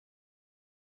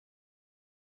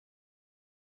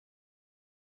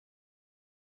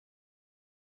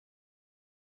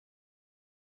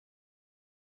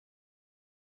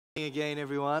Again,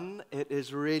 everyone. It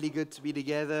is really good to be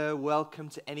together. Welcome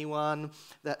to anyone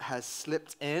that has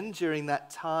slipped in during that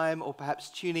time or perhaps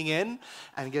tuning in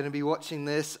and going to be watching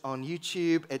this on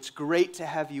YouTube. It's great to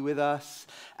have you with us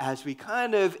as we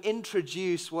kind of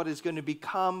introduce what is going to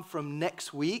become from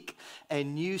next week, a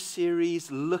new series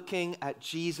looking at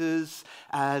Jesus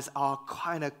as our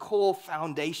kind of core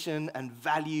foundation and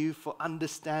value for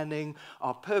understanding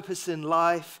our purpose in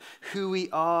life, who we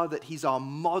are, that he's our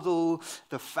model,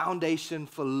 the foundation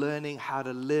for learning how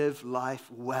to live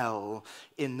life well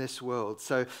in this world.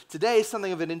 So today is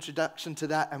something of an introduction to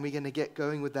that, and we're going to get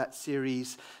going with that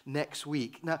series next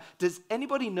week. Now, does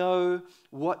anybody know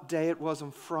what day it was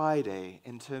on Friday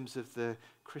in terms of the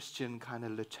Christian kind of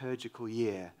liturgical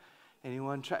year?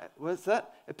 Anyone try? What's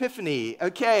that? Epiphany.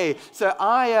 Okay, so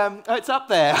oh, it's up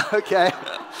there. Okay.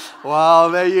 Well,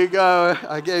 there you go.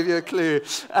 I gave you a clue.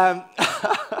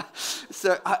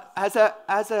 So as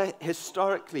a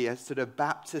historically, as sort of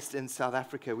Baptist in South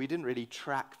Africa, we didn't really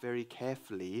track very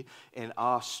carefully in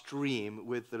our stream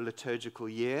with the liturgical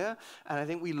year. And I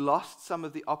think we lost some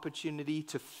of the opportunity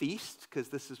to feast, because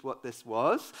this is what this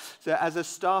was. So as a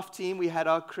staff team, we had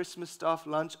our Christmas staff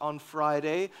lunch on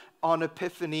Friday, on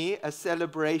Epiphany, a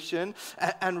celebration.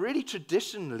 And really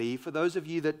traditionally, for those of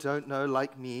you that don't know,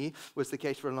 like me, was the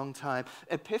case for a long time,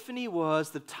 Epiphany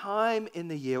was the time in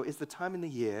the year, is the time in the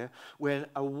year when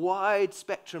a wide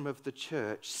spectrum of the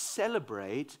church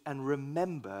celebrate and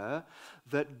remember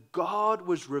that God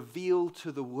was revealed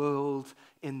to the world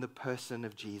in the person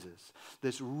of Jesus.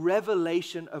 This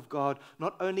revelation of God,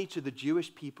 not only to the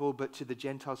Jewish people, but to the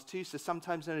Gentiles too. So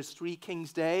sometimes known as Three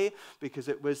Kings Day, because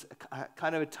it was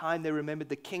kind of a time they remembered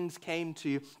the kings came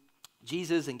to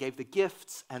Jesus and gave the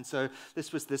gifts. And so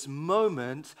this was this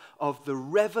moment of the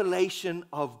revelation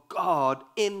of God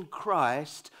in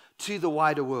Christ to the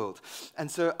wider world.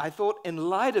 And so I thought in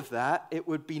light of that, it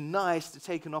would be nice to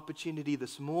take an opportunity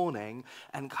this morning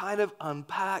and kind of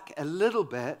unpack a little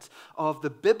bit of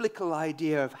the biblical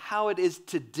idea of how it is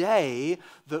today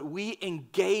that we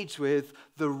engage with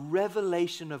the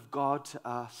revelation of God to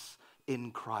us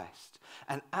in Christ,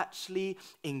 and actually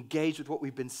engage with what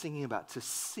we've been singing about, to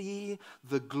see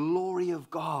the glory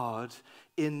of God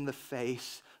in the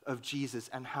face of Jesus,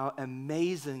 and how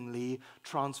amazingly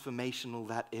transformational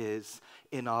that is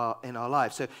in our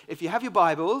lives. So if you have your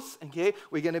Bibles, okay,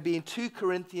 we're going to be in 2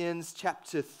 Corinthians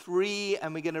chapter 3,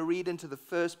 and we're going to read into the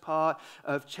first part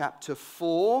of chapter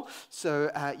 4.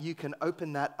 So you can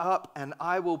open that up, and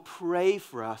I will pray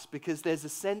for us, because there's a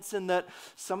sense in that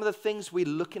some of the things we're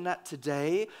looking at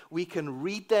today, we can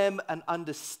read them and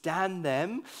understand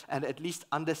them, and at least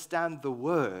understand the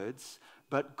words.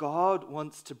 But God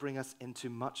wants to bring us into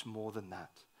much more than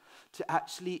that, to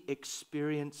actually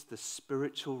experience the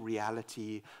spiritual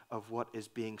reality of what is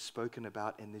being spoken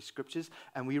about in these scriptures.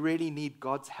 And we really need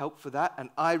God's help for that. And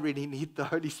I really need the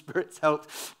Holy Spirit's help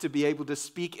to be able to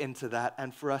speak into that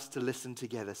and for us to listen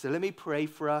together. So let me pray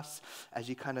for us as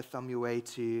you kind of thumb your way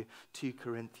to 2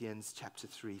 Corinthians chapter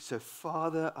 3. So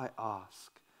Father, I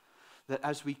ask that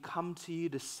as we come to you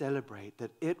to celebrate,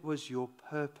 that it was your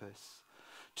purpose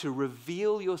to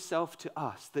reveal yourself to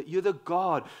us, that you're the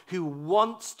God who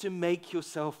wants to make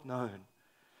yourself known.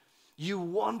 You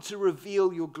want to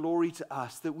reveal your glory to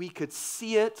us, that we could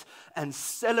see it and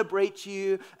celebrate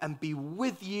you and be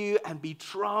with you and be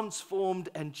transformed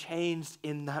and changed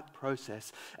in that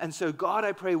process. And so, God,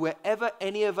 I pray wherever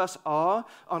any of us are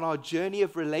on our journey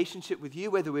of relationship with you,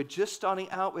 whether we're just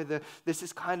starting out, whether this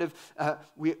is kind of,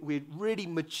 we're really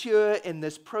mature in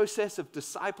this process of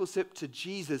discipleship to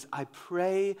Jesus, I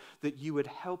pray that you would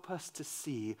help us to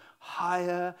see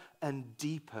higher and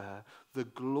deeper the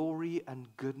glory and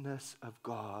goodness of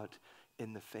God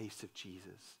in the face of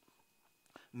Jesus.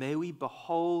 May we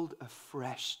behold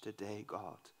afresh today,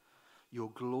 God, your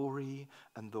glory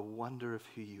and the wonder of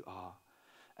who you are,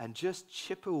 and just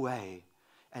chip away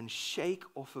and shake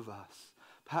off of us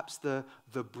perhaps the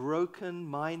broken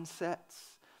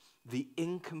mindsets, the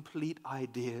incomplete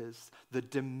ideas, the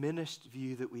diminished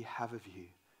view that we have of you.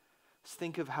 Just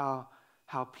think of how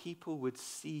people would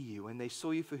see you when they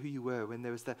saw you for who you were, when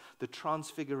there was the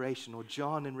transfiguration, or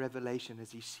John in Revelation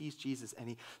as he sees Jesus and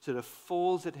he sort of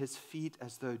falls at his feet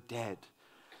as though dead.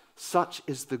 Such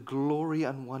is the glory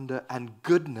and wonder and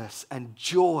goodness and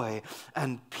joy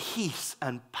and peace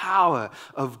and power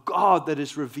of God that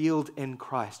is revealed in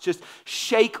Christ. Just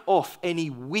shake off any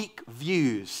weak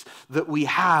views that we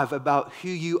have about who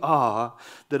you are,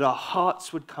 that our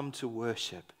hearts would come to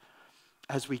worship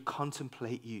as we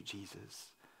contemplate you, Jesus.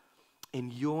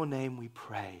 In your name we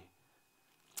pray.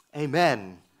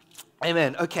 Amen.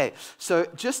 Amen. Okay, so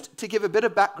just to give a bit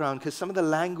of background, because some of the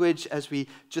language as we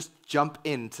just jump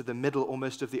into the middle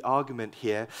almost of the argument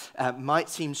here might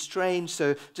seem strange.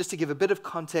 So just to give a bit of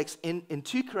context, in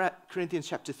 2 Corinthians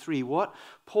chapter 3, what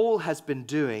Paul has been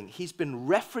doing, he's been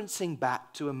referencing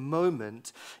back to a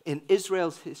moment in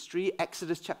Israel's history,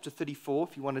 Exodus chapter 34,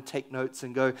 if you want to take notes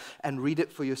and go and read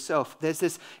it for yourself. There's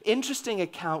this interesting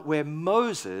account where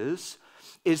Moses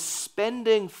is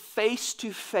spending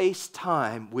face-to-face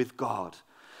time with God.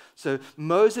 So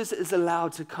Moses is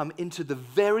allowed to come into the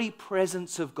very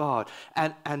presence of God.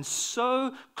 And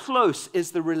so close is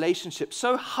the relationship,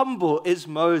 so humble is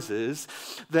Moses,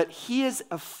 that he is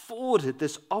afforded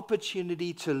this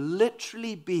opportunity to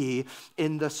literally be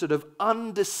in the sort of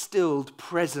undistilled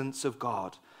presence of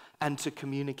God and to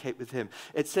communicate with him.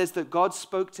 It says that God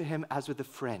spoke to him as with a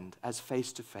friend, as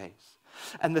face-to-face.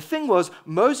 And the thing was,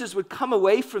 Moses would come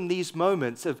away from these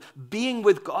moments of being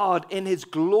with God in his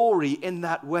glory in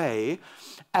that way,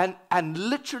 and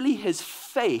literally his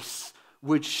face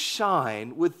would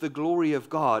shine with the glory of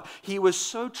God. He was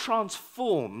so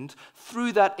transformed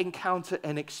through that encounter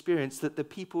and experience that the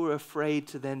people were afraid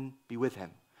to then be with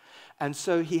him. And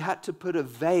so he had to put a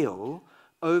veil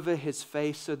over his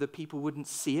face so the people wouldn't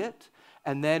see it,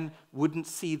 and then wouldn't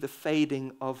see the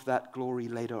fading of that glory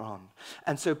later on.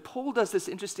 And so Paul does this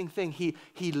interesting thing.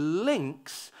 He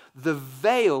links the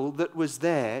veil that was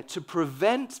there to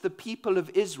prevent the people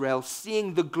of Israel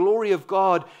seeing the glory of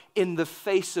God in the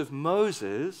face of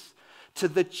Moses to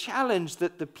the challenge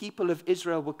that the people of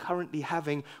Israel were currently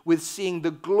having with seeing the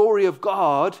glory of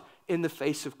God in the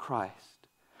face of Christ.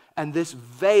 And this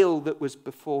veil that was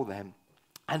before them.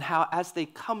 And how as they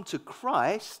come to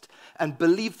Christ and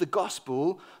believe the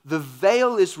gospel, the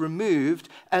veil is removed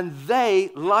and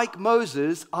they, like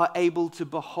Moses, are able to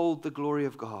behold the glory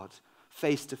of God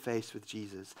face to face with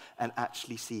Jesus and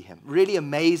actually see him. Really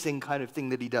amazing kind of thing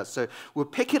that he does. So we'll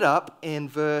pick it up in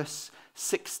verse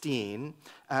 16.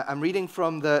 I'm reading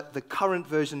from the current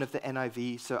version of the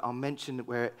NIV, so I'll mention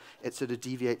where it sort of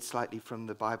deviates slightly from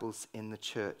the Bibles in the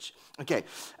church. Okay,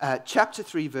 chapter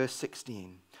 3, verse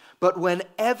 16. But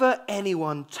whenever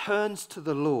anyone turns to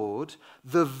the Lord,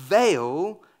 the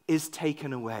veil is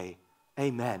taken away.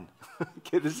 Amen.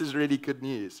 Okay, this is really good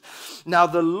news. Now,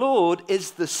 the Lord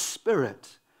is the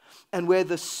Spirit. And where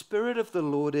the Spirit of the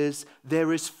Lord is,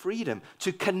 there is freedom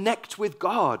to connect with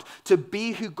God, to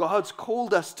be who God's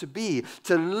called us to be,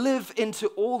 to live into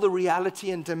all the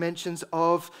reality and dimensions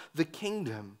of the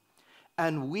kingdom.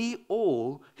 And we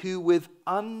all who with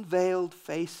unveiled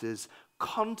faces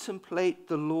contemplate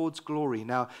the Lord's glory.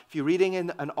 Now, if you're reading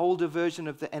in an older version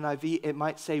of the NIV, it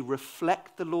might say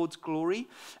reflect the Lord's glory.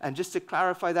 And just to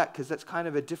clarify that, because that's kind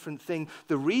of a different thing,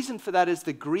 the reason for that is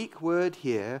the Greek word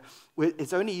here,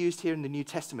 it's only used here in the New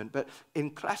Testament, but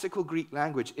in classical Greek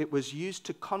language, it was used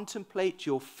to contemplate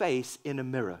your face in a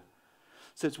mirror.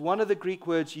 So it's one of the Greek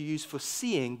words you use for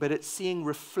seeing, but it's seeing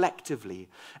reflectively.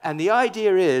 And the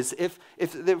idea is, if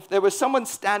there was someone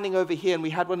standing over here and we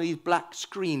had one of these black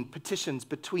screen partitions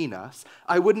between us,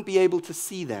 I wouldn't be able to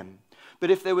see them. But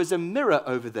if there was a mirror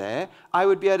over there, I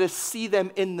would be able to see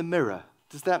them in the mirror.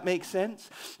 Does that make sense?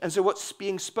 And so what's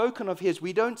being spoken of here is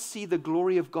we don't see the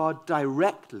glory of God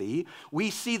directly.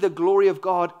 We see the glory of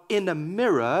God in a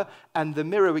mirror, and the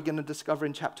mirror we're going to discover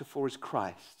in chapter 4 is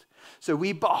Christ. So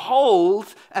we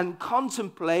behold and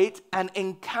contemplate and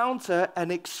encounter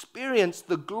and experience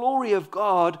the glory of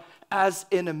God as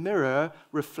in a mirror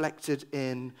reflected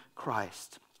in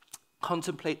Christ.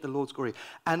 Contemplate the Lord's glory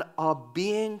and are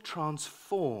being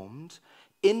transformed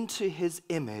into his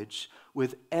image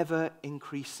with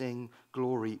ever-increasing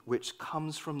glory, which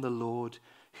comes from the Lord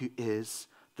who is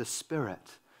the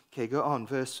Spirit. Okay, go on,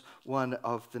 verse 1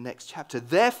 of the next chapter.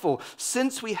 Therefore,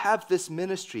 since we have this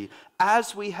ministry,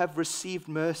 as we have received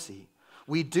mercy,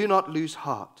 we do not lose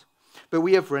heart, but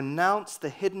we have renounced the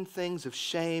hidden things of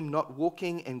shame, not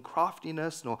walking in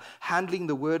craftiness, nor handling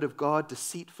the word of God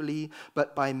deceitfully,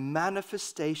 but by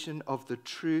manifestation of the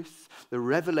truth, the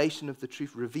revelation of the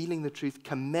truth, revealing the truth,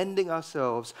 commending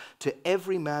ourselves to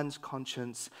every man's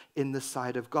conscience in the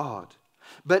sight of God.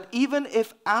 But even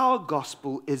if our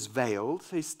gospel is veiled,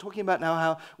 so he's talking about now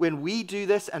how when we do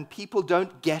this and people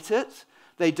don't get it,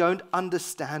 they don't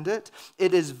understand it,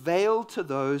 it is veiled to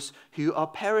those who are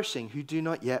perishing, who do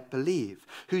not yet believe,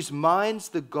 whose minds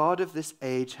the God of this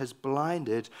age has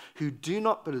blinded, who do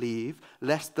not believe,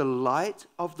 lest the light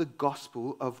of the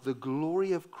gospel of the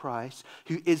glory of Christ,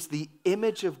 who is the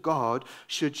image of God,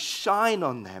 should shine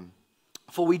on them.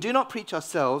 For we do not preach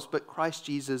ourselves, but Christ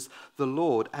Jesus the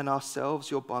Lord, and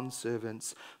ourselves your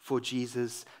bondservants for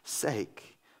Jesus'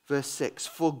 sake. Verse 6,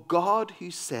 for God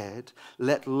who said,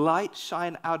 let light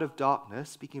shine out of darkness,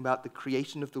 speaking about the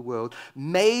creation of the world,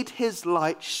 made his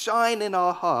light shine in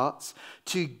our hearts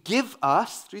to give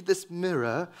us, through this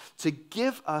mirror, to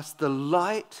give us the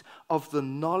light of the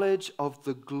knowledge of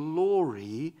the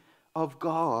glory of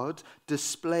God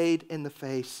displayed in the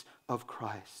face of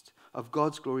Christ, of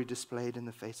God's glory displayed in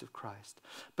the face of Christ.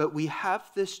 But we have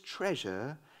this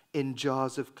treasure in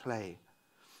jars of clay,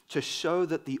 to show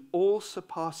that the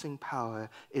all-surpassing power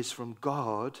is from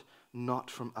God, not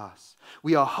from us.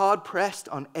 We are hard-pressed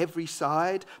on every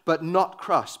side, but not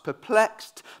crushed,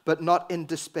 perplexed, but not in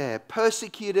despair,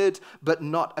 persecuted, but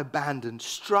not abandoned,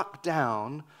 struck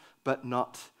down, but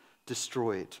not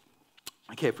destroyed.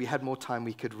 Okay, if we had more time,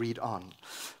 we could read on.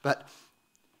 But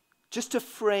just to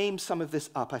frame some of this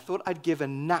up, I thought I'd give a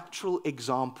natural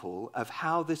example of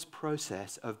how this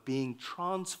process of being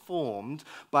transformed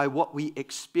by what we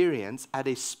experience at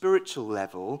a spiritual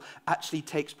level actually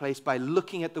takes place by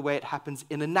looking at the way it happens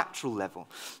in a natural level.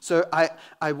 So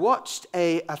I watched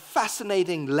a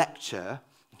fascinating lecture,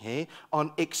 okay,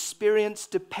 on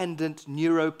experience-dependent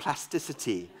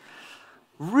neuroplasticity.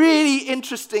 Really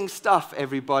interesting stuff,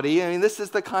 everybody. I mean, this is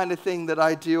the kind of thing that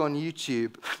I do on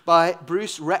YouTube, by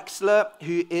Bruce Rexler,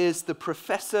 who is the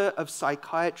professor of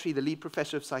psychiatry, the lead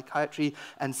professor of psychiatry,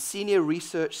 and senior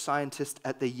research scientist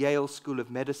at the Yale School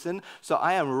of Medicine. So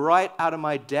I am right out of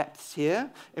my depths here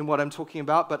in what I'm talking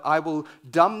about, but I will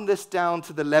dumb this down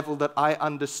to the level that I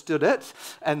understood it,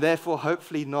 and therefore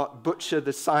hopefully not butcher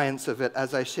the science of it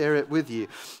as I share it with you.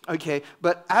 Okay,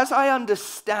 but as I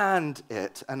understand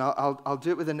it, and I'll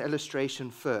do it with an illustration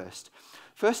first.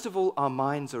 First of all, our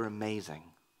minds are amazing.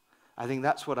 I think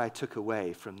that's what I took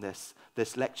away from this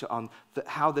lecture on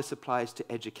how this applies to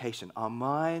education. Our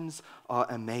minds are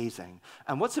amazing.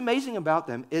 And what's amazing about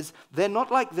them is they're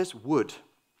not like this wood.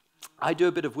 I do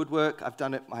a bit of woodwork. I've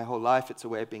done it my whole life. It's a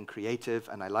way of being creative,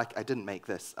 and I didn't make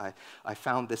this. I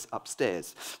found this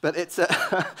upstairs. But it's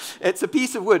a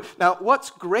piece of wood. Now,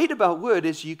 what's great about wood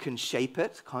is you can shape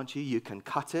it, can't you? You can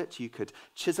cut it. You could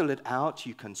chisel it out.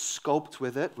 You can sculpt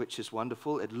with it, which is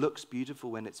wonderful. It looks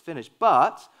beautiful when it's finished.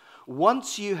 But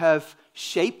once you have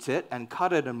shaped it and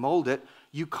cut it and molded it,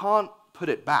 you can't put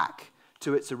it back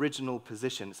to its original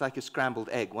position. It's like a scrambled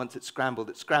egg. Once it's scrambled,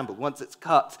 it's scrambled. Once it's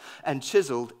cut and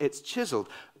chiseled, it's chiseled.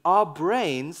 Our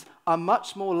brains are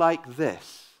much more like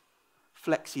this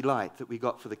flexi light that we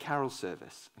got for the carol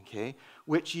service, okay,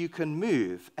 which you can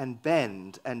move and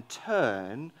bend and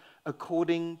turn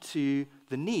according to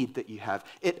the need that you have.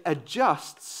 It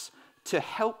adjusts to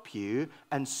help you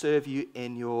and serve you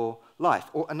in your life.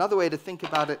 Or another way to think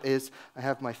about it is, I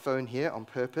have my phone here on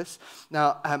purpose.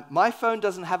 Now, my phone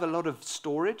doesn't have a lot of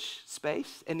storage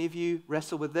space. Any of you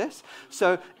wrestle with this?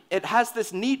 So it has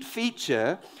this neat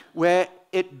feature where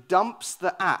it dumps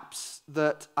the apps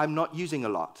that I'm not using a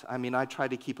lot. I mean, I try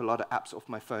to keep a lot of apps off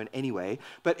my phone anyway.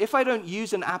 But if I don't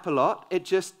use an app a lot, it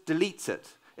just deletes it.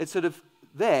 It's sort of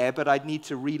there, but I'd need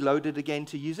to reload it again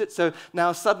to use it. So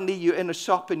now suddenly you're in a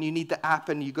shop and you need the app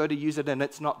and you go to use it and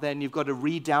it's not there and you've got to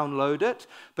re-download it.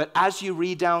 But as you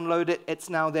re-download it, it's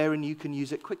now there and you can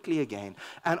use it quickly again.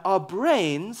 And our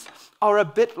brains are a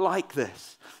bit like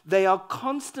this. They are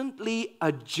constantly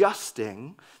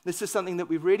adjusting. This is something that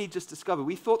we've really just discovered.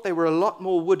 We thought they were a lot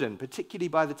more wooden, particularly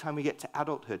by the time we get to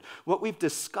adulthood. What we've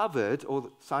discovered, or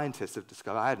the scientists have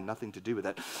discovered, I had nothing to do with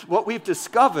it. What we've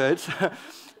discovered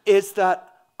is that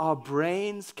our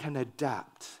brains can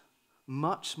adapt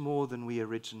much more than we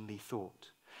originally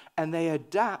thought. And they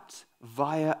adapt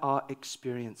via our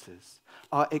experiences.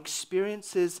 Our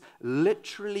experiences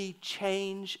literally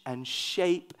change and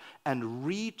shape and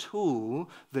retool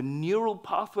the neural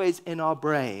pathways in our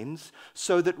brains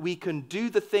so that we can do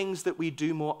the things that we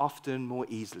do more often, more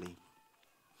easily.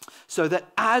 So that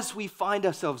as we find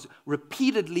ourselves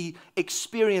repeatedly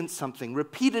experience something,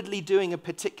 repeatedly doing a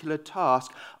particular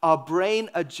task, our brain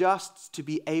adjusts to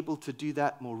be able to do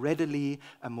that more readily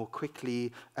and more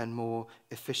quickly and more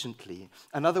efficiently.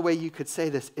 Another way you could say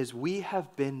this is we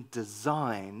have been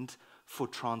designed for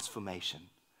transformation.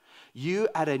 You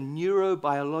at a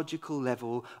neurobiological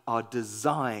level are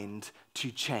designed to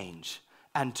change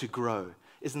and to grow.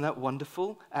 Isn't that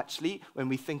wonderful, actually, when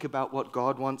we think about what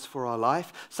God wants for our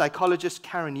life? Psychologist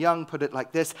Karen Young put it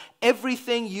like this: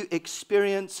 everything you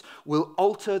experience will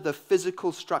alter the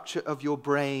physical structure of your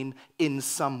brain in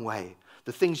some way.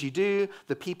 The things you do,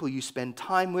 the people you spend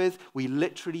time with, we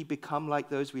literally become like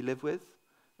those we live with.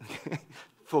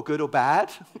 For good or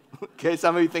bad. Okay,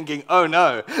 some of you thinking, oh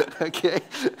no. Okay,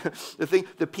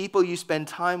 the people you spend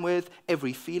time with,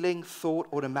 every feeling, thought,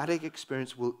 automatic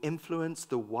experience will influence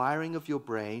the wiring of your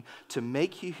brain to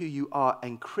make you who you are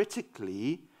and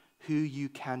critically who you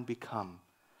can become,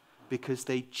 because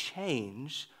they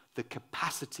change the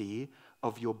capacity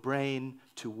of your brain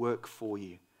to work for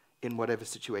you in whatever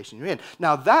situation you're in.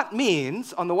 Now, that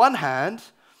means, on the one hand,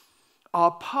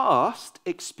 our past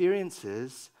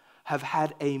experiences have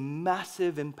had a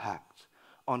massive impact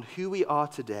on who we are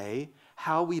today,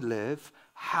 how we live,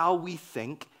 how we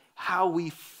think, how we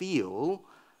feel,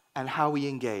 and how we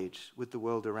engage with the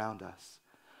world around us.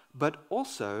 But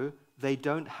also, they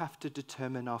don't have to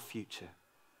determine our future,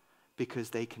 because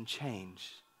they can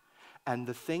change. And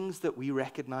the things that we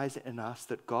recognize in us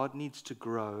that God needs to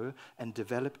grow and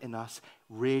develop in us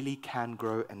really can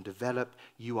grow and develop.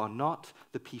 You are not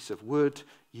the piece of wood,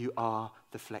 you are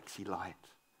the flexi light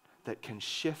that can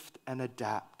shift and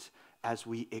adapt as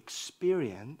we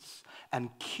experience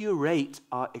and curate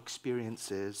our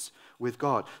experiences with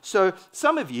God. So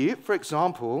some of you, for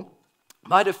example,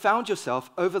 might have found yourself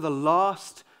over the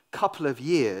last couple of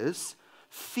years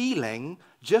feeling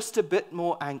just a bit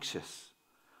more anxious.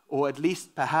 Or at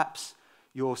least perhaps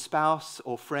your spouse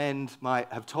or friend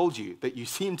might have told you that you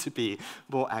seem to be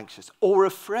more anxious or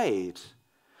afraid.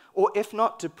 Or if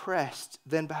not depressed,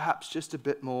 then perhaps just a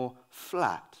bit more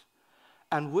flat.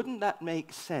 And wouldn't that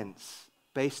make sense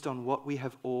based on what we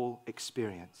have all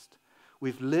experienced?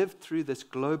 We've lived through this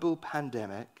global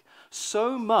pandemic.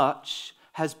 So much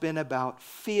has been about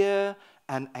fear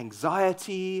and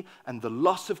anxiety and the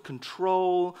loss of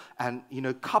control, and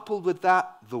coupled with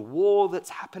that, the war that's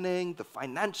happening, the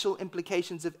financial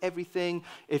implications of everything.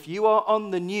 If you are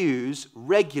on the news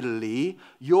regularly,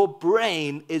 your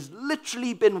brain is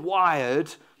literally been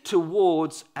wired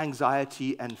towards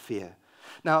anxiety and fear.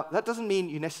 Now, that doesn't mean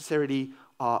you necessarily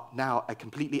are now a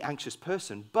completely anxious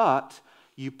person, but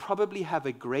you probably have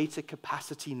a greater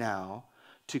capacity now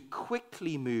to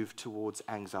quickly move towards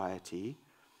anxiety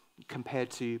compared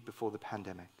to before the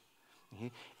pandemic. Okay.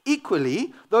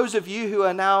 Equally, those of you who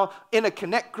are now in a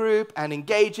connect group and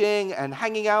engaging and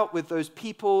hanging out with those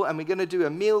people, and we're going to do a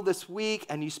meal this week,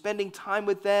 and you spending time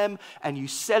with them, and you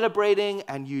celebrating,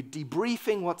 and you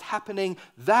debriefing what's happening,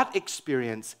 that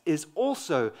experience is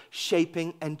also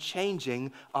shaping and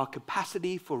changing our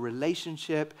capacity for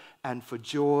relationship and for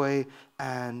joy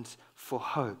and for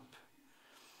hope.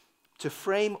 To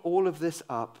frame all of this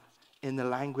up in the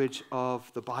language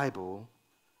of the Bible,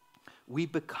 we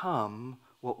become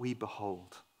what we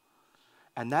behold.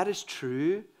 And that is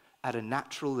true at a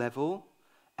natural level,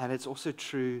 and it's also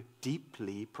true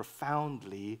deeply,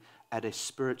 profoundly at a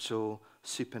spiritual,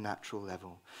 supernatural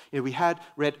level. We had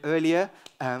read earlier,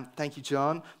 thank you,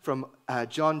 John, from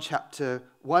John chapter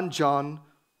 1 John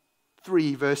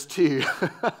 3 verse 2.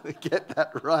 Get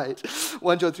that right.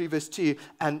 1 John 3 verse 2.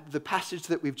 And the passage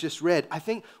that we've just read, I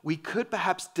think we could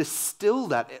perhaps distill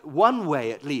that, one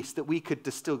way at least, that we could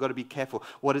distill. Got to be careful.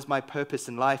 What is my purpose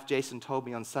in life? Jason told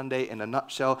me on Sunday in a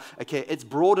nutshell. Okay, it's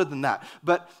broader than that.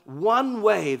 But one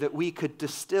way that we could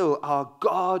distill our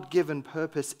God-given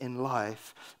purpose in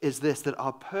life is this, that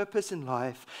our purpose in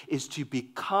life is to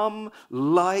become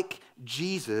like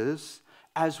Jesus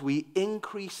as we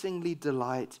increasingly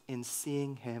delight in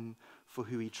seeing him for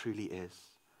who he truly is.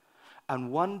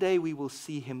 And one day we will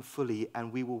see him fully,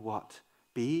 and we will what?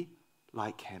 Be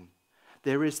like him.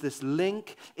 There is this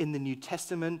link in the New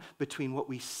Testament between what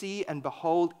we see and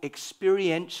behold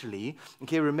experientially.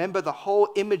 Okay, remember the whole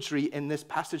imagery in this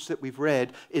passage that we've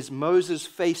read is Moses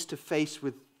face to face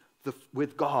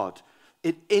with God.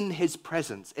 In his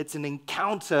presence. It's an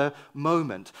encounter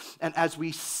moment. And as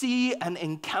we see and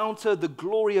encounter the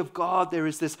glory of God, there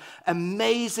is this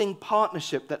amazing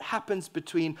partnership that happens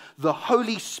between the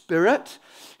Holy Spirit,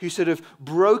 who sort of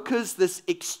brokers this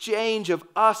exchange of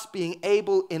us being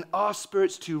able in our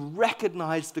spirits to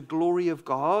recognize the glory of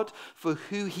God for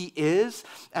who he is.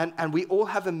 And we all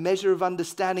have a measure of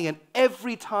understanding. And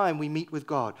every time we meet with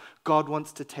God, God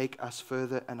wants to take us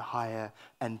further and higher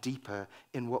and deeper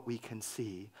in what we can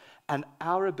see, and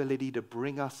our ability to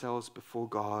bring ourselves before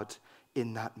God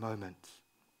in that moment.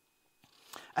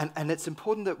 And it's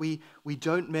important that we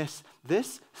don't miss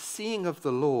this seeing of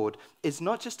the Lord is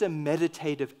not just a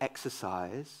meditative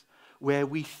exercise where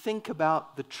we think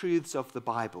about the truths of the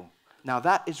Bible. Now,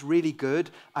 that is really good.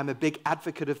 I'm a big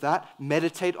advocate of that.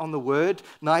 Meditate on the word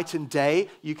night and day.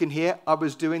 You can hear I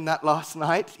was doing that last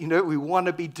night. We want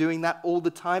to be doing that all the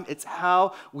time. It's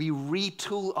how we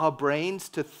retool our brains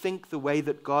to think the way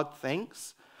that God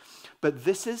thinks. But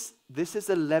this is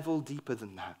a level deeper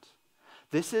than that.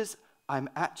 This is I'm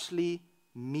actually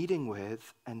meeting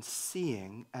with and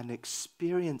seeing and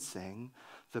experiencing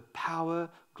the power,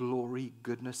 glory,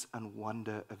 goodness, and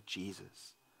wonder of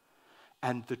Jesus.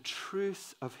 And the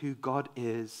truth of who God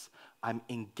is, I'm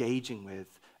engaging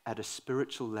with at a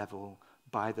spiritual level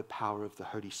by the power of the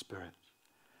Holy Spirit.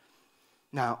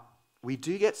 Now, we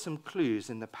do get some clues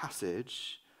in the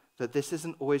passage that this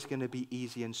isn't always going to be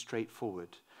easy and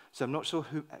straightforward. So I'm not sure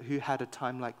who had a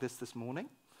time like this morning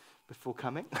before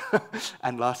coming,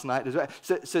 and last night as well.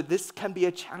 So this can be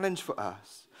a challenge for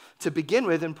us. To begin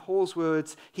with, in Paul's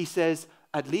words, he says,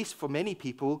 at least for many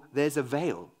people, there's a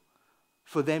veil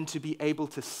for them to be able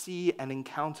to see and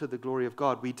encounter the glory of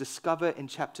God. We discover in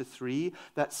chapter 3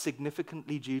 that's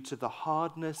significantly due to the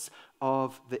hardness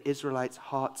of the Israelites'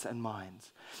 hearts and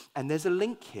minds. And there's a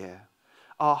link here.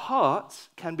 Our hearts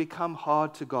can become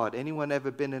hard to God. Anyone ever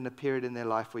been in a period in their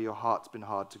life where your heart's been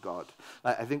hard to God?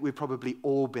 I think we've probably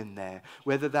all been there.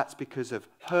 Whether that's because of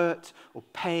hurt or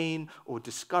pain or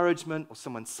discouragement, or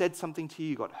someone said something to you,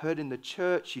 you got hurt in the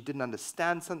church, you didn't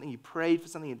understand something, you prayed for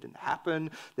something, it didn't happen.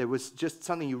 There was just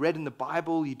something you read in the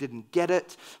Bible, you didn't get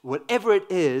it. Whatever it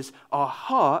is, our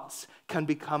hearts can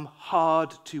become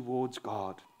hard towards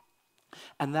God.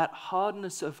 And that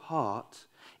hardness of heart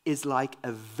is like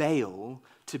a veil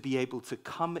to be able to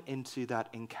come into that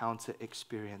encounter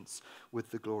experience with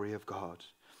the glory of God.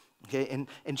 Okay,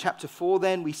 in chapter 4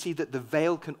 then, we see that the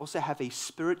veil can also have a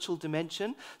spiritual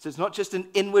dimension. So it's not just an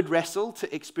inward wrestle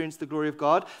to experience the glory of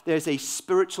God. There's a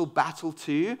spiritual battle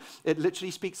too. It literally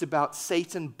speaks about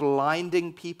Satan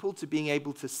blinding people to being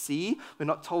able to see. We're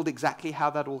not told exactly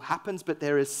how that all happens, but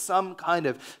there is some kind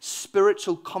of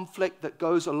spiritual conflict that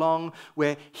goes along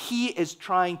where he is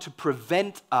trying to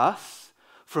prevent us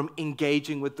from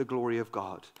engaging with the glory of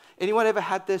God. Anyone ever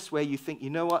had this where you think, you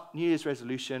know what, New Year's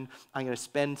resolution, I'm going to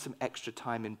spend some extra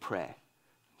time in prayer,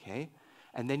 okay?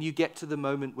 And then you get to the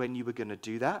moment when you were going to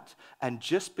do that, and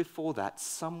just before that,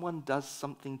 someone does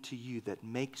something to you that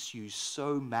makes you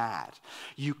so mad.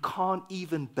 You can't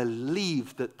even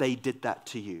believe that they did that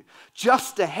to you.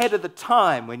 Just ahead of the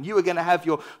time when you were going to have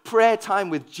your prayer time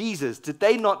with Jesus, did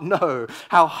they not know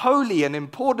how holy and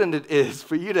important it is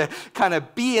for you to kind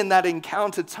of be in that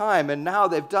encounter time, and now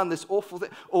they've done this awful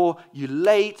thing, or you're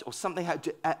late, or something,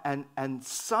 and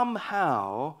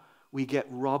somehow we get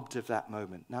robbed of that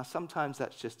moment. Now, sometimes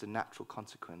that's just a natural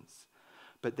consequence,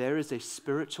 but there is a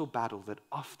spiritual battle that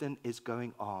often is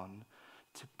going on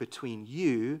between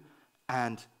you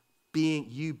and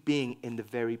being in the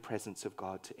very presence of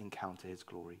God to encounter his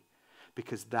glory,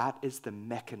 because that is the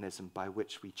mechanism by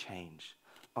which we change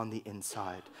on the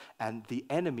inside, and the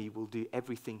enemy will do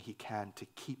everything he can to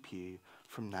keep you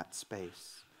from that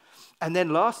space. And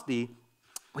then lastly,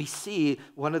 we see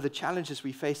one of the challenges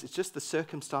we face is just the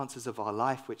circumstances of our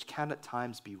life, which can at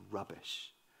times be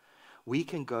rubbish. We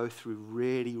can go through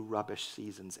really rubbish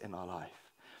seasons in our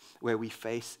life where we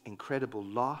face incredible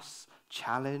loss,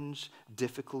 challenge,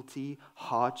 difficulty,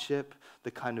 hardship,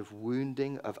 the kind of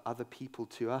wounding of other people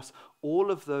to us.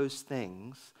 All of those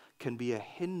things can be a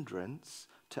hindrance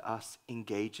to us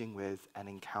engaging with and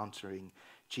encountering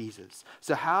Jesus.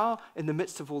 So how, in the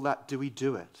midst of all that, do we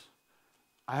do it?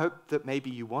 I hope that maybe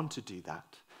you want to do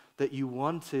that you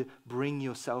want to bring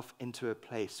yourself into a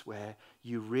place where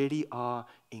you really are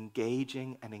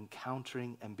engaging and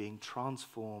encountering and being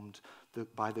transformed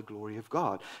by the glory of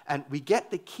God. And we get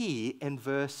the key in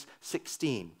verse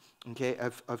 16, okay,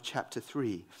 of chapter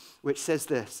 3, which says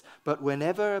this: but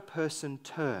whenever a person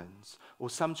turns, or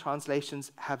some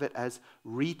translations have it as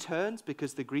returns,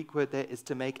 because the Greek word there is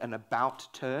to make an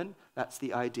about turn. That's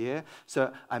the idea.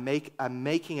 So I'm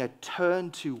making a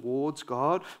turn towards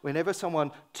God. Whenever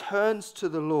someone turns to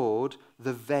the Lord,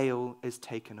 the veil is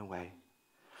taken away.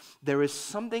 There is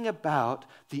something about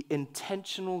the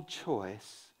intentional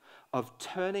choice of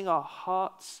turning our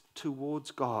hearts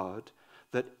towards God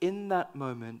that in that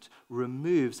moment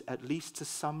removes, at least to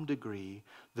some degree,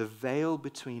 the veil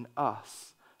between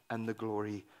us and the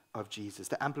glory of Jesus.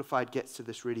 The Amplified gets to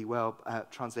this really well.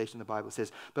 Translation of the Bible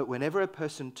says, but whenever a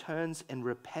person turns in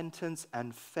repentance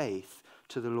and faith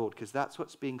to the Lord, because that's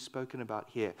what's being spoken about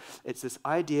here. It's this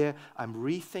idea, I'm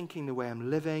rethinking the way I'm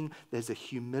living. There's a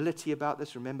humility about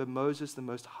this. Remember Moses, the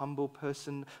most humble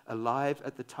person alive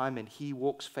at the time, and he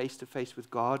walks face to face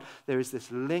with God. There is this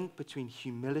link between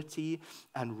humility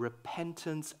and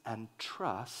repentance and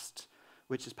trust,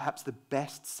 which is perhaps the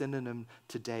best synonym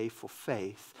today for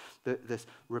faith, this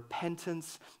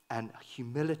repentance and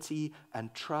humility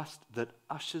and trust that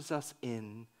ushers us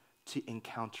in to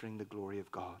encountering the glory of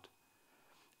God.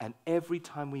 And every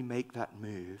time we make that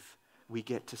move, we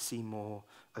get to see more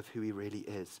of who he really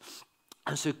is.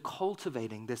 And so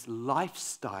cultivating this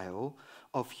lifestyle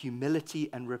of humility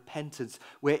and repentance,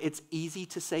 where it's easy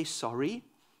to say sorry.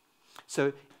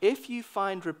 So if you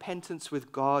find repentance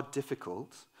with God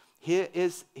difficult, Here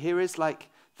is like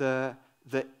I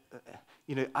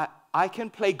can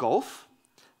play golf,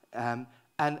 and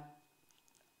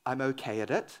I'm okay at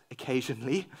it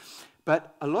occasionally.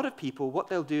 But a lot of people, what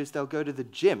they'll do is they'll go to the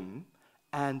gym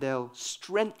and they'll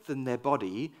strengthen their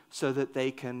body so that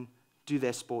they can do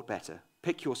their sport better.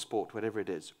 Pick your sport, whatever it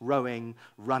is, rowing,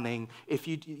 running. If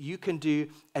you can do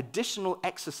additional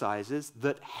exercises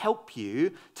that help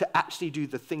you to actually do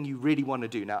the thing you really want to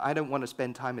do. Now, I don't want to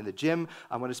spend time in the gym.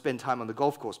 I want to spend time on the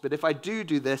golf course. But if I do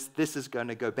this, this is going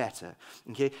to go better.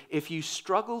 Okay? If you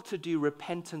struggle to do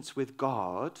repentance with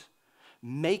God,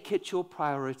 make it your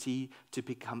priority to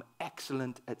become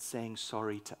excellent at saying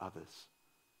sorry to others,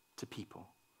 to people.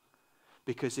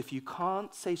 Because if you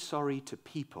can't say sorry to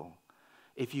people,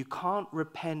 if you can't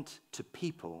repent to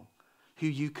people who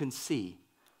you can see,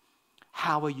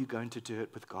 how are you going to do it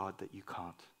with God that you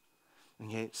can't?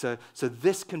 Okay, so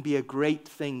this can be a great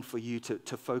thing for you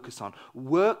to focus on.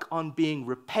 Work on being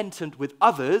repentant with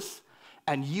others,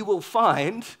 and you will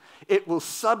find it will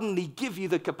suddenly give you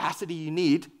the capacity you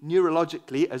need,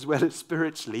 neurologically as well as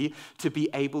spiritually, to be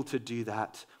able to do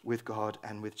that with God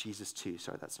and with Jesus too.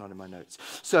 Sorry, that's not in my notes.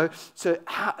 So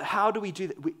how do we do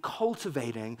that? We're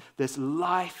cultivating this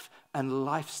life and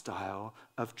lifestyle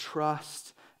of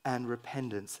trust and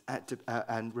repentance.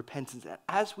 And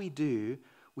as we do,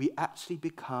 we actually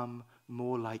become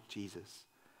more like Jesus.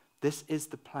 This is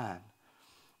the plan.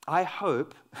 I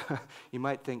hope, you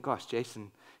might think, gosh,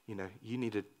 Jason, you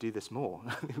need to do this more.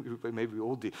 Maybe we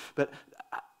all do. But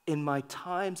in my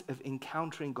times of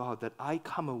encountering God, that I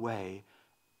come away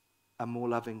a more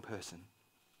loving person,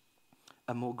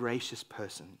 a more gracious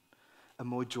person, a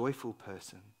more joyful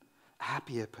person, a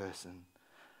happier person,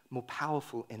 more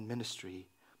powerful in ministry,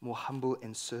 more humble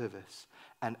in service,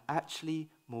 and actually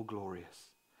more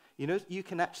glorious. You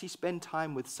can actually spend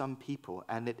time with some people,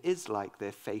 and it is like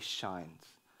their face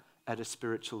shines at a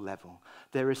spiritual level.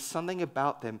 There is something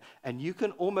about them, and you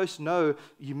can almost know,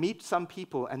 you meet some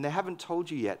people and they haven't told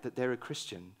you yet that they're a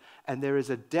Christian, and there is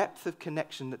a depth of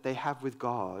connection that they have with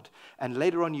God, and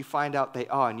later on you find out they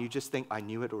are, and you just think, I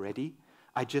knew it already.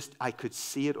 I could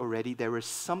see it already. There is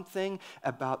something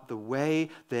about the way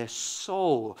their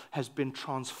soul has been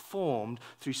transformed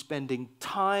through spending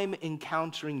time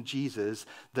encountering Jesus,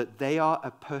 that they are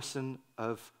a person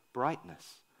of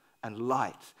brightness and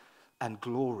light and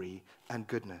glory and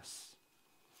goodness.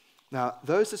 Now,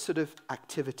 those are sort of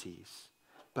activities,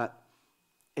 but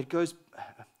it goes,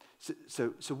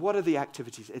 so what are the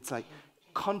activities? It's like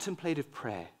contemplative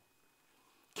prayer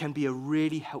can be a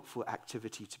really helpful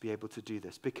activity to be able to do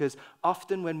this, because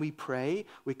often when we pray,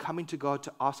 we're coming to God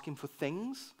to ask him for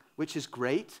things, which is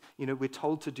great. We're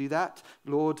told to do that.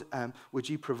 Lord, would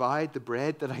you provide the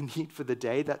bread that I need for the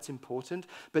day? That's important.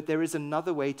 But there is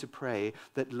another way to pray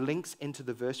that links into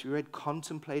the verse we read,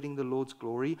 contemplating the Lord's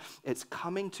glory. It's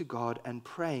coming to God and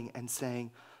praying and saying,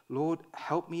 Lord,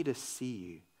 help me to see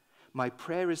you. My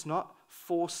prayer is not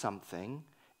for something,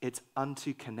 it's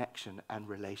unto connection and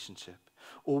relationship.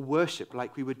 Or worship,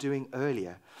 like we were doing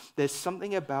earlier. There's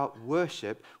something about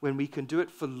worship when we can do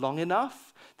it for long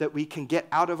enough that we can get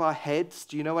out of our heads.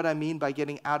 Do you know what I mean by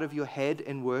getting out of your head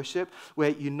in worship?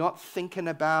 Where you're not thinking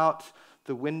about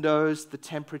the windows, the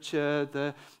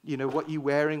temperature, what you're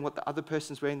wearing, what the other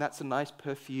person's wearing. That's a nice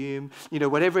perfume.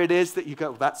 Whatever it is that you go,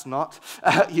 well, that's not.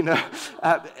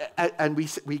 And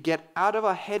we get out of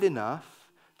our head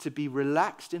enough to be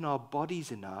relaxed in our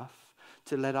bodies enough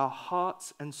to let our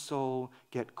hearts and soul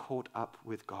get caught up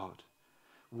with God.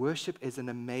 Worship is an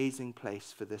amazing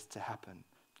place for this to happen.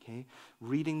 Okay?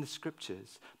 Reading the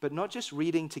scriptures, but not just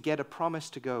reading to get a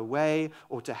promise to go away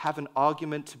or to have an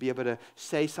argument to be able to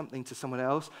say something to someone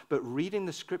else, but reading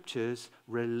the scriptures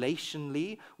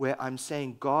relationally, where I'm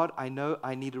saying, God, I know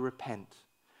I need to repent.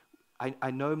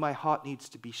 I know my heart needs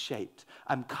to be shaped.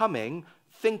 I'm coming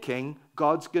thinking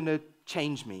God's going to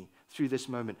change me through this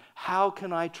moment. How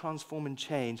can I transform and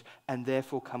change and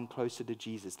therefore come closer to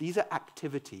Jesus? These are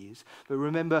activities, but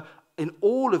remember, in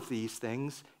all of these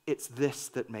things, it's this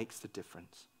that makes the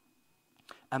difference.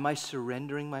 Am I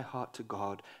surrendering my heart to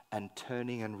God and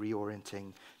turning and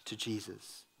reorienting to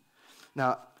Jesus?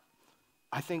 Now,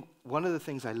 I think one of the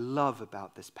things I love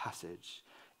about this passage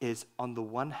is, on the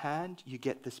one hand, you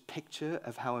get this picture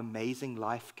of how amazing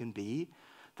life can be,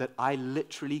 that I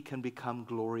literally can become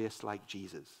glorious like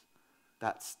Jesus.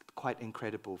 That's quite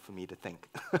incredible for me to think.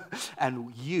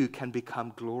 And you can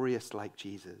become glorious like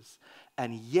Jesus.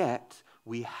 And yet,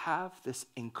 we have this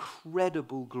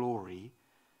incredible glory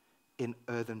in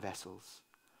earthen vessels.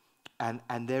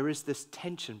 And there is this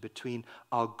tension between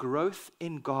our growth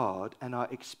in God and our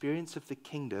experience of the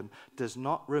kingdom does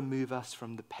not remove us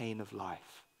from the pain of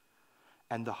life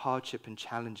and the hardship and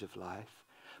challenge of life,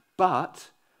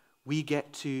 but we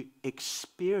get to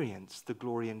experience the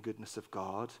glory and goodness of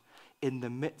God in the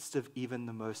midst of even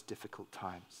the most difficult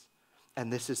times.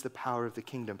 And this is the power of the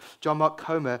kingdom. John Mark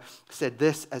Comer said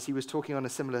this as he was talking on a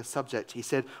similar subject. He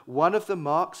said, one of the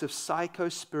marks of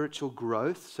psycho-spiritual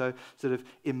growth, so sort of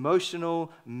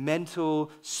emotional,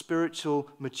 mental, spiritual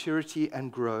maturity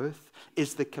and growth,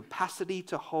 is the capacity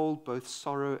to hold both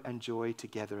sorrow and joy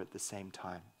together at the same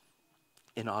time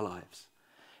in our lives.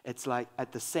 It's like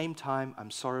at the same time,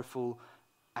 I'm sorrowful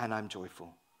and I'm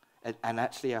joyful. And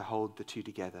actually, I hold the two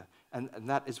together. And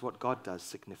that is what God does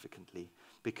significantly,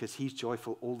 because he's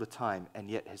joyful all the time, and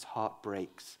yet his heart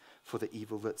breaks for the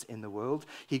evil that's in the world.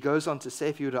 He goes on to say,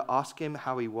 if you were to ask him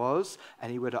how he was,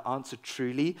 and he were to answer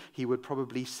truly, he would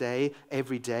probably say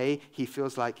every day he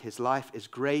feels like his life is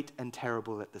great and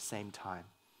terrible at the same time.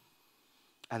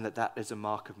 And that is a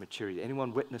mark of maturity.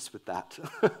 Anyone witness with that?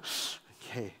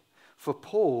 Okay. For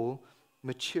Paul,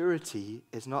 maturity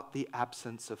is not the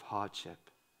absence of hardship,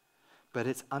 but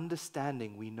it's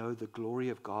understanding we know the glory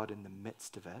of God in the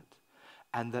midst of it,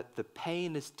 and that the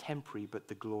pain is temporary, but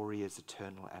the glory is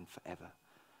eternal and forever.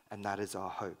 And that is our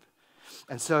hope.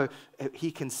 And so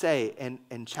he can say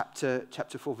in chapter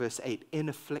 4, verse 8, in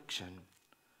affliction,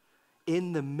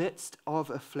 in the midst of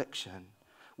affliction,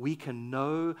 we can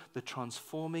know the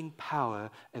transforming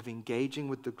power of engaging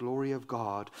with the glory of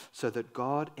God, so that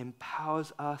God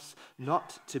empowers us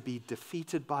not to be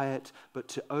defeated by it, but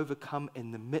to overcome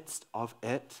in the midst of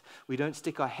it. We don't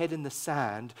stick our head in the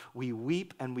sand. We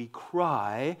weep and we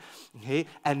cry, okay?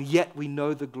 And yet we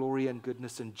know the glory and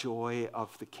goodness and joy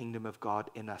of the kingdom of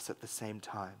God in us at the same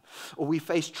time. Or we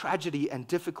face tragedy and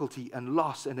difficulty and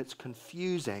loss, and it's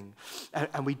confusing,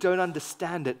 and we don't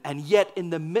understand it. And yet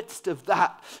in the midst of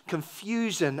that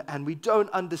confusion and we don't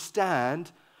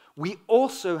understand, we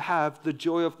also have the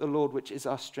joy of the Lord, which is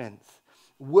our strength,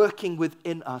 working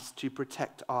within us to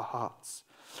protect our hearts.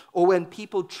 Or when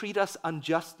people treat us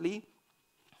unjustly,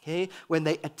 okay, when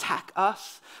they attack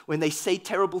us, when they say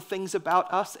terrible things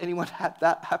about us. Anyone had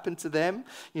that happen to them?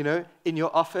 You know, in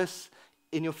your office,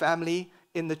 in your family,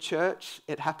 in the church.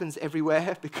 It happens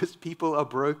everywhere because people are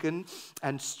broken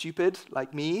and stupid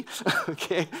like me.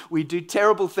 Okay, we do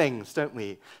terrible things, don't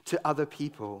we, to other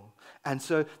people. And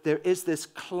so there is this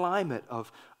climate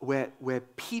of where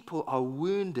people are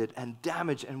wounded and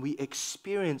damaged, and we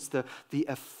experience the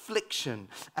affliction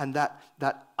and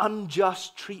that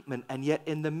unjust treatment. And yet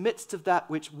in the midst of that,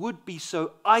 which would be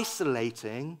so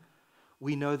isolating,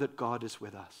 we know that God is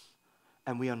with us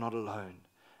and we are not alone.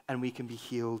 And we can be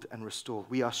healed and restored.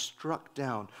 We are struck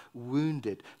down,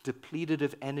 wounded, depleted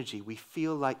of energy. We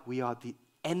feel like we are at the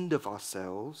end of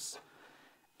ourselves,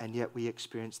 and yet we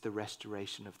experience the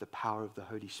restoration of the power of the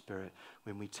Holy Spirit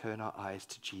when we turn our eyes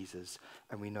to Jesus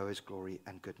and we know his glory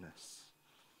and goodness.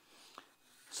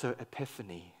 So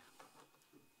Epiphany.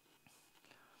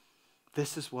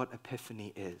 This is what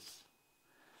Epiphany is.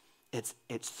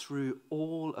 It's through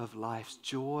all of life's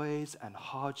joys and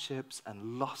hardships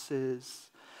and losses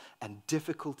and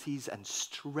difficulties and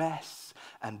stress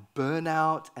and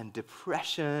burnout and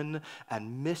depression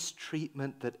and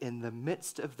mistreatment, that in the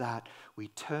midst of that, we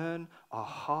turn our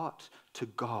heart to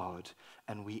God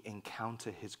and we encounter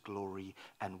his glory,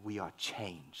 and we are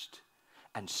changed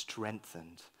and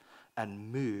strengthened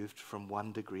and moved from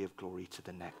one degree of glory to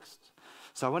the next.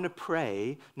 So I want to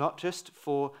pray not just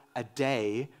for a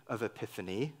day of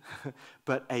Epiphany,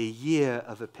 but a year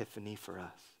of Epiphany for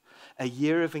us. A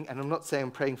year of, and I'm not saying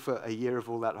I'm praying for a year of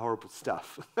all that horrible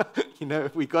stuff. You know,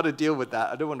 we've got to deal with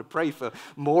that. I don't want to pray for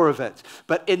more of it.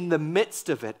 But in the midst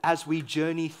of it, as we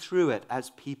journey through it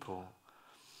as people,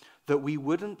 that we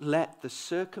wouldn't let the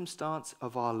circumstance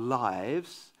of our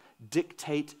lives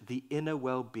dictate the inner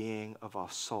well-being of our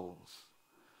souls.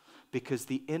 Because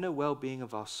the inner well-being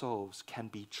of our souls can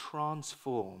be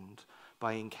transformed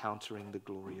by encountering the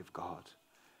glory of God.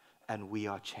 And we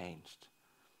are changed.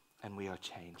 And we are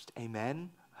changed.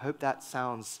 Amen? I hope that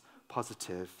sounds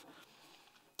positive.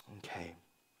 Okay.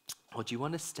 Well, do you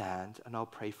want to stand and I'll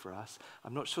pray for us?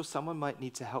 I'm not sure, someone might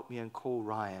need to help me and call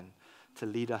Ryan to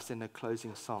lead us in a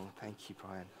closing song. Thank you,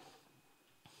 Brian.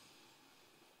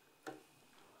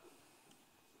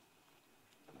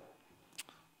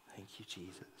 Thank you,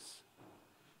 Jesus.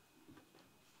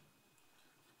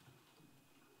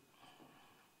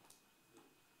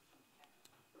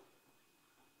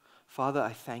 Father,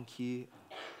 I thank you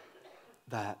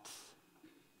that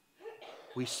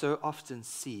we so often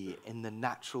see in the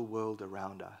natural world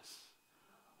around us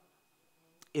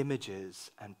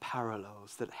images and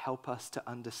parallels that help us to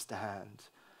understand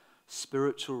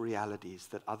spiritual realities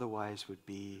that otherwise would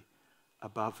be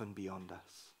above and beyond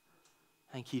us.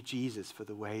 Thank you, Jesus, for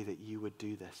the way that you would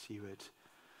do this.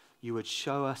 You would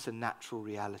show us a natural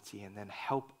reality and then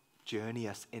help journey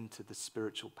us into the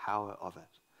spiritual power of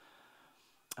it.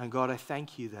 And God, I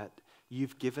thank you that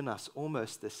you've given us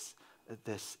almost this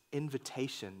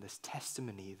invitation, this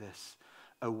testimony, this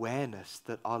awareness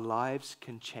that our lives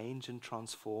can change and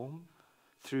transform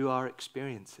through our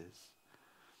experiences.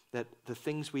 That the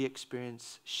things we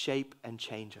experience shape and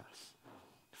change us,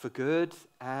 for good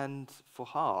and for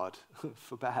hard,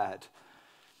 for bad.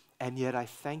 And yet I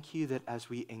thank you that as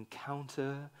we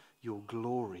encounter your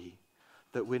glory,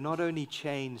 that we're not only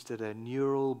changed at a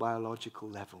neural, biological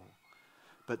level,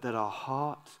 but that our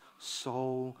heart,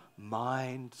 soul,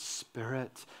 mind,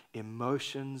 spirit,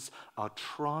 emotions are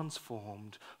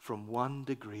transformed from one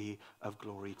degree of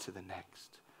glory to the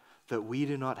next. That we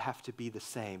do not have to be the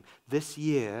same. This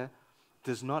year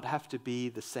does not have to be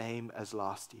the same as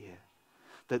last year.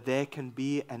 That there can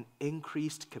be an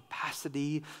increased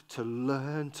capacity to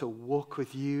learn to walk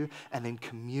with you and in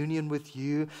communion with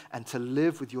you and to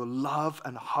live with your love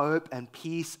and hope and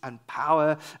peace and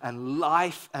power and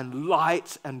life and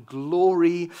light and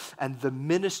glory and the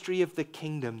ministry of the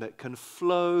kingdom that can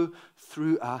flow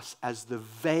through us as the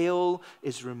veil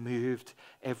is removed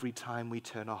every time we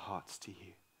turn our hearts to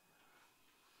you.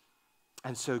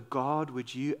 And so, God,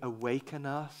 would you awaken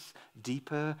us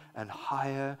deeper and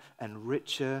higher and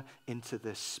richer into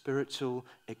this spiritual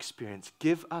experience?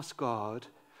 Give us, God,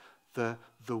 the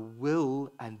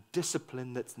will and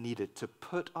discipline that's needed to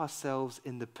put ourselves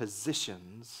in the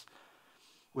positions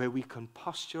where we can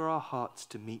posture our hearts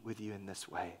to meet with you in this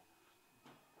way.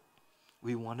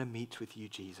 We want to meet with you,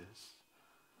 Jesus.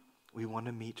 We want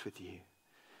to meet with you.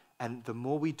 And the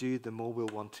more we do, the more we'll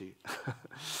want to.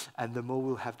 And the more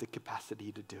we'll have the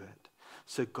capacity to do it.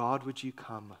 So God, would you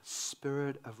come,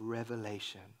 Spirit of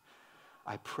revelation,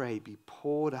 I pray, be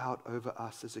poured out over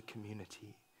us as a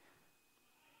community.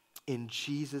 In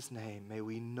Jesus' name, may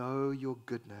we know your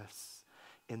goodness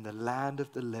in the land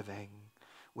of the living,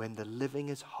 when the living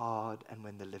is hard and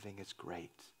when the living is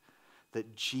great.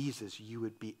 That Jesus, you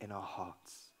would be in our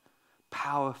hearts,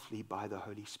 powerfully by the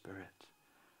Holy Spirit.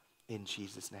 In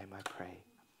Jesus' name I pray.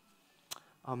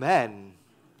 Amen.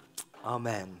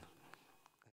 Amen.